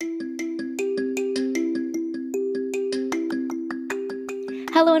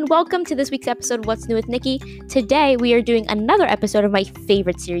Hello and welcome to this week's episode of What's New with Nikki. Today we are doing another episode of my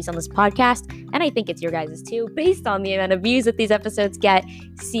favorite series on this podcast, and I think it's your guys' too, based on the amount of views that these episodes get,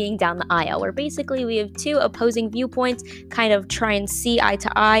 Seeing Down the Aisle, where basically we have two opposing viewpoints, kind of try and see eye to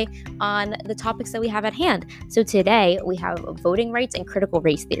eye on the topics that we have at hand. So today we have voting rights and critical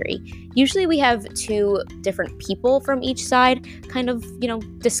race theory. Usually we have two different people from each side kind of,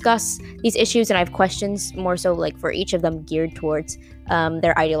 discuss these issues, and I have questions more so like for each of them geared towards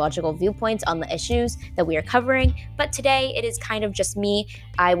their ideological viewpoints on the issues that we are covering. But today it is kind of just me.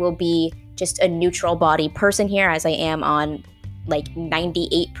 I will be just a neutral body person here, as I am on like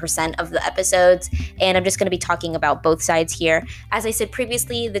 98% of the episodes, and I'm just going to be talking about both sides here. As I said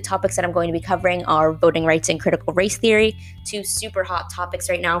previously, the topics that I'm going to be covering are voting rights and critical race theory, two super hot topics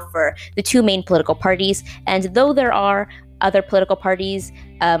right now for the two main political parties. And though there are other political parties,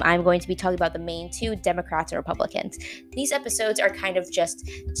 I'm going to be talking about the main two, Democrats and Republicans. These episodes are kind of just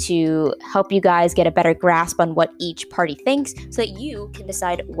to help you guys get a better grasp on what each party thinks so that you can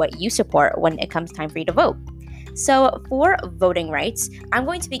decide what you support when it comes time for you to vote. So for voting rights, I'm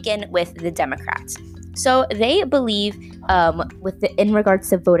going to begin with the Democrats. So they believe in regards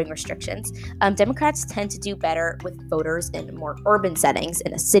to voting restrictions, Democrats tend to do better with voters in more urban settings,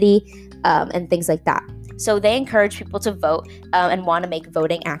 in a city, and things like that. So they encourage people to vote and want to make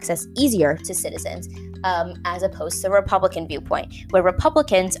voting access easier to citizens, as opposed to the Republican viewpoint, where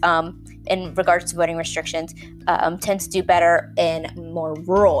Republicans, in regards to voting restrictions, tend to do better in more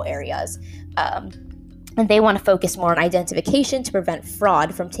rural areas. And they want to focus more on identification to prevent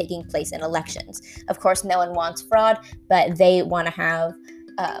fraud from taking place in elections. Of course, no one wants fraud, but they want to have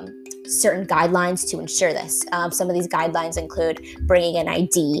certain guidelines to ensure this. Some of these guidelines include bringing an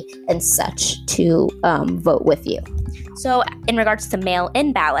ID and such to vote with you. So in regards to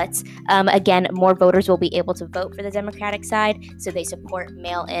mail-in ballots, again, more voters will be able to vote for the Democratic side, so they support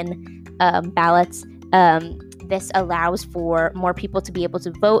mail-in ballots. This allows for more people to be able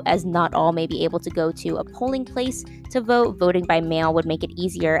to vote, as not all may be able to go to a polling place to vote. Voting by mail would make it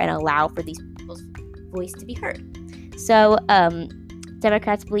easier and allow for these people's voice to be heard. So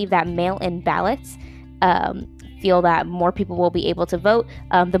Democrats believe that mail-in ballots feel that more people will be able to vote,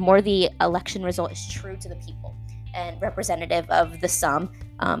 the more the election result is true to the people and representative of the sum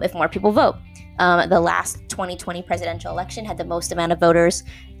if more people vote. The last 2020 presidential election had the most amount of voters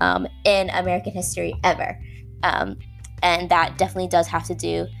in American history ever. And that definitely does have to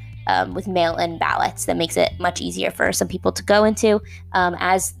do with mail-in ballots. That makes it much easier for some people to go into,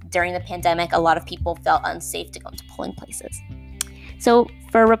 as during the pandemic, a lot of people felt unsafe to go into polling places. So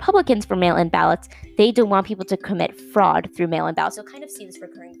for Republicans, for mail-in ballots, they don't want people to commit fraud through mail-in ballots. So kind of see this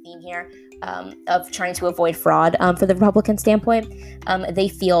recurring theme here of trying to avoid fraud for the Republican standpoint. They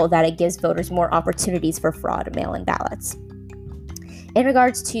feel that it gives voters more opportunities for fraud mail-in ballots. In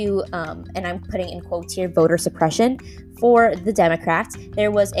regards to, and I'm putting in quotes here, voter suppression, for the Democrats, there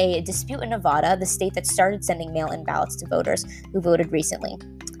was a dispute in Nevada, the state that started sending mail-in ballots to voters who voted recently.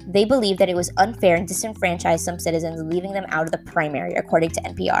 They believed that it was unfair and disenfranchised some citizens, leaving them out of the primary, according to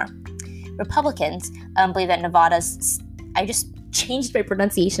NPR. Republicans believe that I just changed my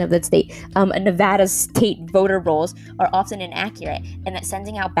pronunciation of that state. Nevada's state voter rolls are often inaccurate, and that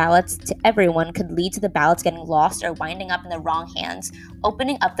sending out ballots to everyone could lead to the ballots getting lost or winding up in the wrong hands,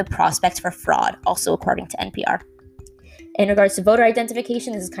 opening up the prospects for fraud, also according to NPR. In regards to voter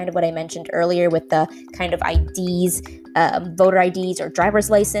identification, this is kind of what I mentioned earlier with the kind of IDs, voter IDs or driver's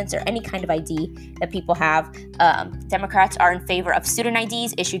license or any kind of ID that people have. Democrats are in favor of student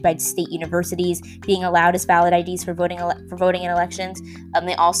IDs issued by state universities being allowed as valid IDs for voting in elections.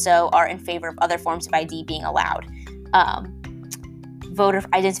 They also are in favor of other forms of ID being allowed. Voter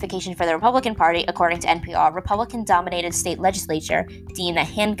identification for the Republican Party, according to NPR, Republican-dominated state legislature deemed that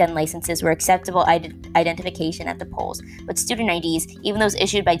handgun licenses were acceptable identification at the polls, but student IDs, even those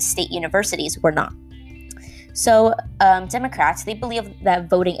issued by state universities, were not. So Democrats, they believe that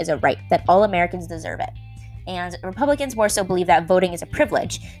voting is a right, that all Americans deserve it. And Republicans more so believe that voting is a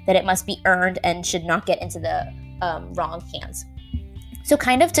privilege, that it must be earned and should not get into the wrong hands. So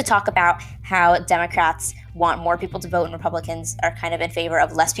kind of to talk about how Democrats want more people to vote and Republicans are kind of in favor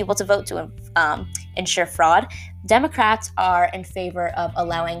of less people to vote to ensure fraud. Democrats are in favor of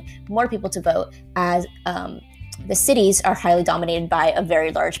allowing more people to vote, as the cities are highly dominated by a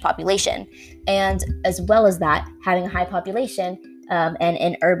very large population. And as well as that, having a high population and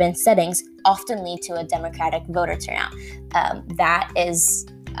in urban settings often lead to a Democratic voter turnout. That is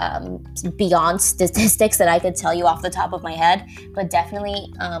beyond statistics that I could tell you off the top of my head, but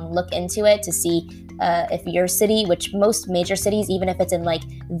definitely look into it to see if your city, which most major cities, even if it's in like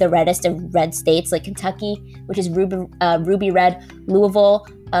the reddest of red states like Kentucky, which is ruby red, Louisville,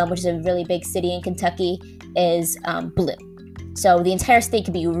 which is a really big city in Kentucky, is blue. So the entire state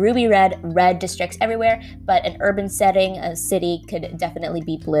could be ruby red districts everywhere, but an urban setting, a city, could definitely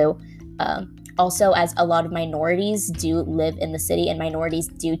be blue. Also, as a lot of minorities do live in the city, and minorities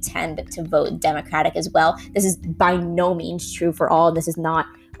do tend to vote Democratic as well. This is by no means true for all. This is not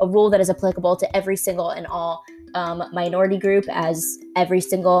a rule that is applicable to every single and all minority group, as every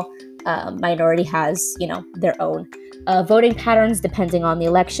single minority has, their own voting patterns depending on the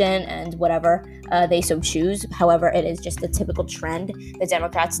election and whatever they so choose. However, it is just a typical trend that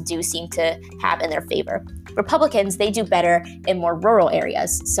Democrats do seem to have in their favor. Republicans, they do better in more rural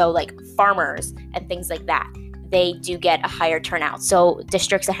areas, so like farmers and things like that. They do get a higher turnout. So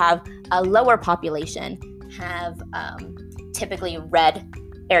districts that have a lower population have typically red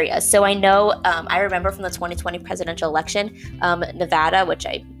areas. So I know, I remember from the 2020 presidential election, Nevada, which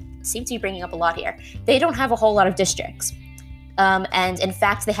I seem to be bringing up a lot here, they don't have a whole lot of districts. And in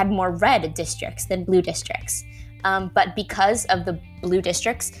fact, they had more red districts than blue districts. But because of the blue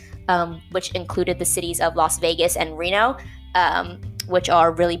districts, which included the cities of Las Vegas and Reno, which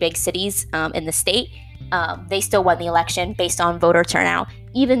are really big cities in the state, they still won the election based on voter turnout,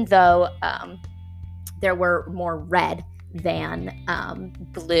 even though there were more red than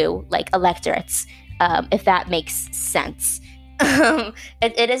blue, like electorates, if that makes sense.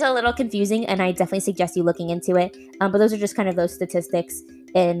 It is a little confusing, and I definitely suggest you looking into it. But those are just kind of those statistics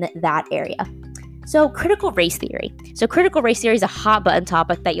in that area. So critical race theory. So critical race theory is a hot button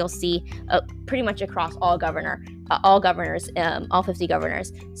topic that you'll see pretty much across all governors, all 50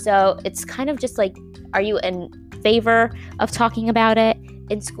 governors. So it's kind of just like, are you in favor of talking about it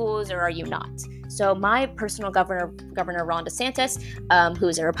in schools, or are you not? So my personal Governor Ron DeSantis, who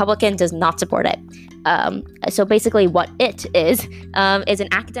is a Republican, does not support it. So basically what it is an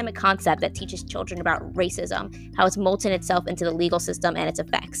academic concept that teaches children about racism, how it's molten itself into the legal system and its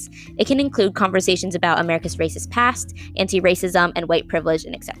effects. It can include conversations about America's racist past, anti-racism, and white privilege,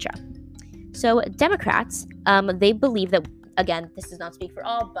 and etc. So Democrats, they believe that, again, this does not speak for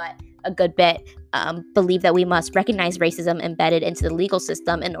all, but a good bit, believe that we must recognize racism embedded into the legal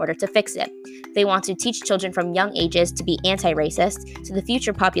system in order to fix it. They want to teach children from young ages to be anti-racist, so the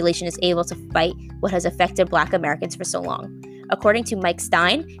future population is able to fight what has affected Black Americans for so long. According to Mike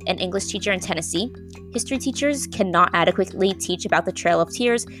Stein, an English teacher in Tennessee, history teachers cannot adequately teach about the Trail of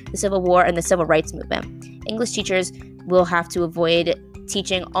Tears, the Civil War, and the Civil Rights Movement. English teachers will have to avoid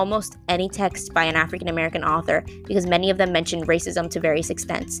teaching almost any text by an African American author because many of them mention racism to various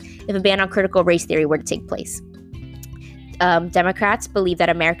extents if a ban on critical race theory were to take place. Democrats believe that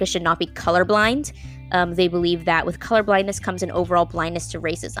America should not be colorblind. They believe that with colorblindness comes an overall blindness to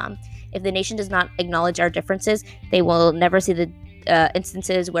racism. If the nation does not acknowledge our differences, they will never see the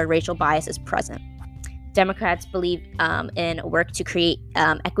instances where racial bias is present. Democrats believe in work to create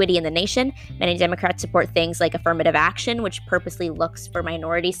equity in the nation. Many Democrats support things like affirmative action, which purposely looks for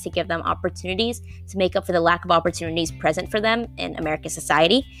minorities to give them opportunities to make up for the lack of opportunities present for them in American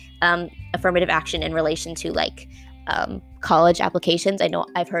society. Affirmative action in relation to college applications. I know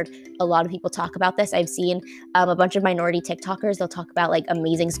I've heard a lot of people talk about this. I've seen a bunch of minority TikTokers. They'll talk about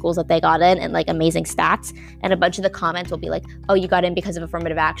amazing schools that they got in and amazing stats. And a bunch of the comments will be like, oh, you got in because of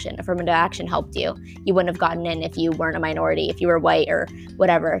affirmative action. Affirmative action helped you. You wouldn't have gotten in if you weren't a minority. If you were white or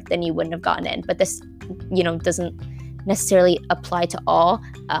whatever, then you wouldn't have gotten in. But this, doesn't necessarily apply to all.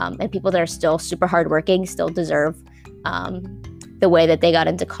 And people that are still super hardworking still deserve the way that they got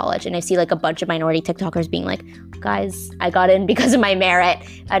into college. And I see a bunch of minority TikTokers being like, guys, I got in because of my merit.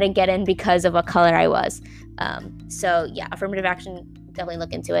 I didn't get in because of what color I was. So yeah, affirmative action, definitely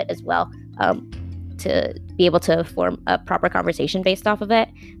look into it as well to be able to form a proper conversation based off of it.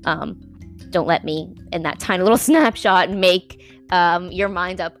 Don't let me, in that tiny little snapshot, make your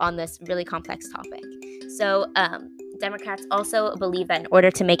mind up on this really complex topic. So Democrats also believe that in order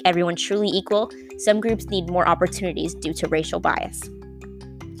to make everyone truly equal, some groups need more opportunities due to racial bias.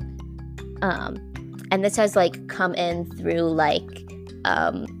 And this has come in through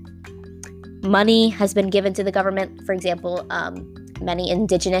money has been given to the government. For example, many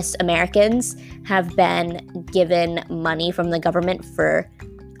Indigenous Americans have been given money from the government for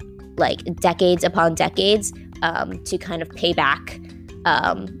decades upon decades to kind of pay back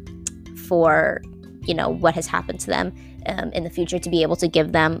for what has happened to them in the future, to be able to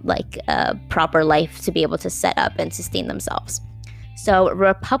give them a proper life to be able to set up and sustain themselves. So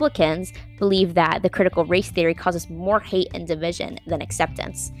Republicans believe that the critical race theory causes more hate and division than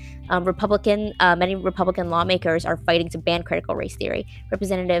acceptance. Many Republican lawmakers are fighting to ban critical race theory.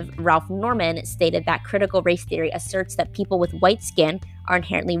 Representative Ralph Norman stated that critical race theory asserts that people with white skin are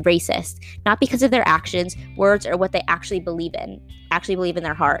inherently racist, not because of their actions, words, or what they actually believe in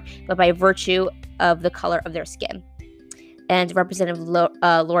their heart, but by virtue of the color of their skin. And Representative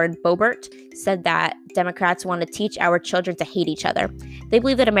Lauren Boebert said that Democrats want to teach our children to hate each other. They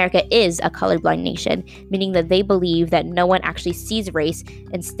believe that America is a colorblind nation, meaning that they believe that no one actually sees race,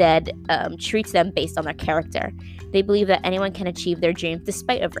 instead treats them based on their character. They believe that anyone can achieve their dreams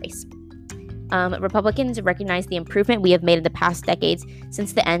despite of race. Republicans recognize the improvement we have made in the past decades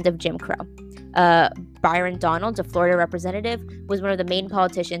since the end of Jim Crow. Byron Donalds, a Florida representative, was one of the main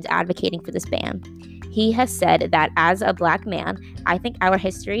politicians advocating for this ban. He has said that as a black man, I think our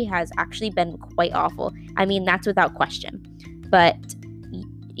history has actually been quite awful. I mean, that's without question. But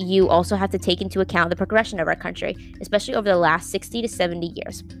you also have to take into account the progression of our country, especially over the last 60 to 70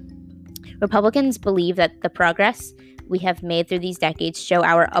 years. Republicans believe that the progress we have made through these decades show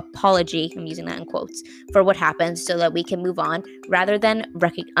our apology, I'm using that in quotes, for what happened so that we can move on rather than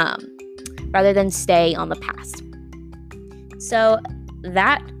stay on the past. So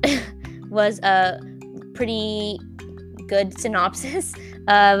that was a pretty good synopsis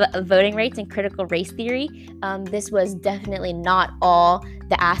of voting rights and critical race theory. This was definitely not all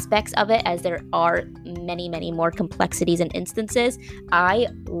the aspects of it, as there are many, many more complexities and instances. I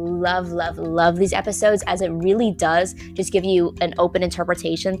love these episodes, as it really does just give you an open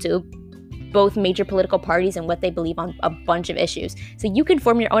interpretation to both major political parties and what they believe on a bunch of issues. So you can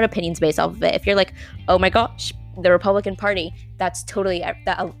form your own opinions based off of it. If you're like, oh my gosh, the Republican Party, that totally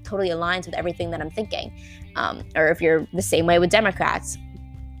aligns with everything that I'm thinking. Or if you're the same way with Democrats,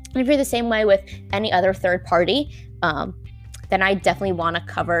 and if you're the same way with any other third party, then I definitely want to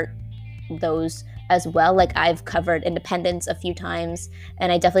cover those as well. Like, I've covered independents a few times,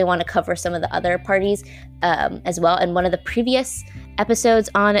 and I definitely want to cover some of the other parties as well. And one of the previous episodes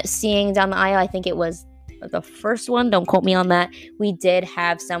on Seeing Down the Aisle, I think it was the first one, don't quote me on that, we did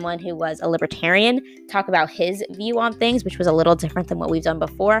have someone who was a libertarian talk about his view on things, which was a little different than what we've done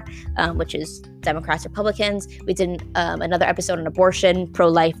before, which is Democrats, Republicans. We did another episode on abortion,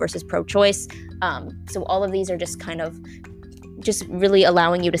 pro-life versus pro-choice. So all of these are just kind of just really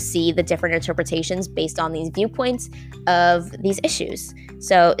allowing you to see the different interpretations based on these viewpoints of these issues.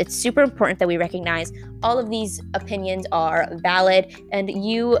 So it's super important that we recognize all of these opinions are valid, and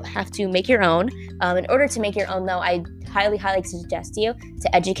you have to make your own. In order to make your own, though, I highly suggest you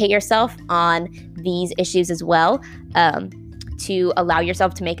to educate yourself on these issues as well, to allow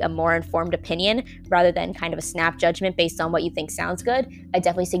yourself to make a more informed opinion rather than kind of a snap judgment based on what you think sounds good. I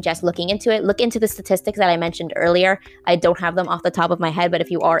definitely suggest looking into it. Look into the statistics that I mentioned earlier. I don't have them off the top of my head, but if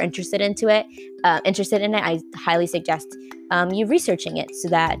you are interested in it, I highly suggest you researching it so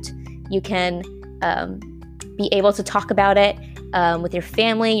that you can be able to talk about it with your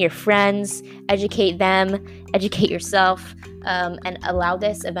family, your friends, educate them, educate yourself, and allow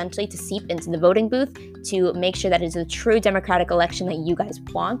this eventually to seep into the voting booth to make sure that it's a true democratic election that you guys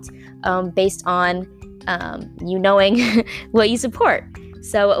want, based on you knowing what you support.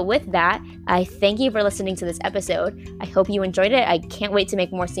 So with that, I thank you for listening to this episode. I hope you enjoyed it. I can't wait to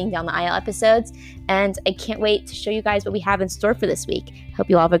make more Seeing Down the Aisle episodes, and I can't wait to show you guys what we have in store for this week. Hope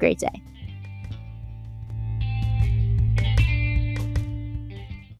you all have a great day.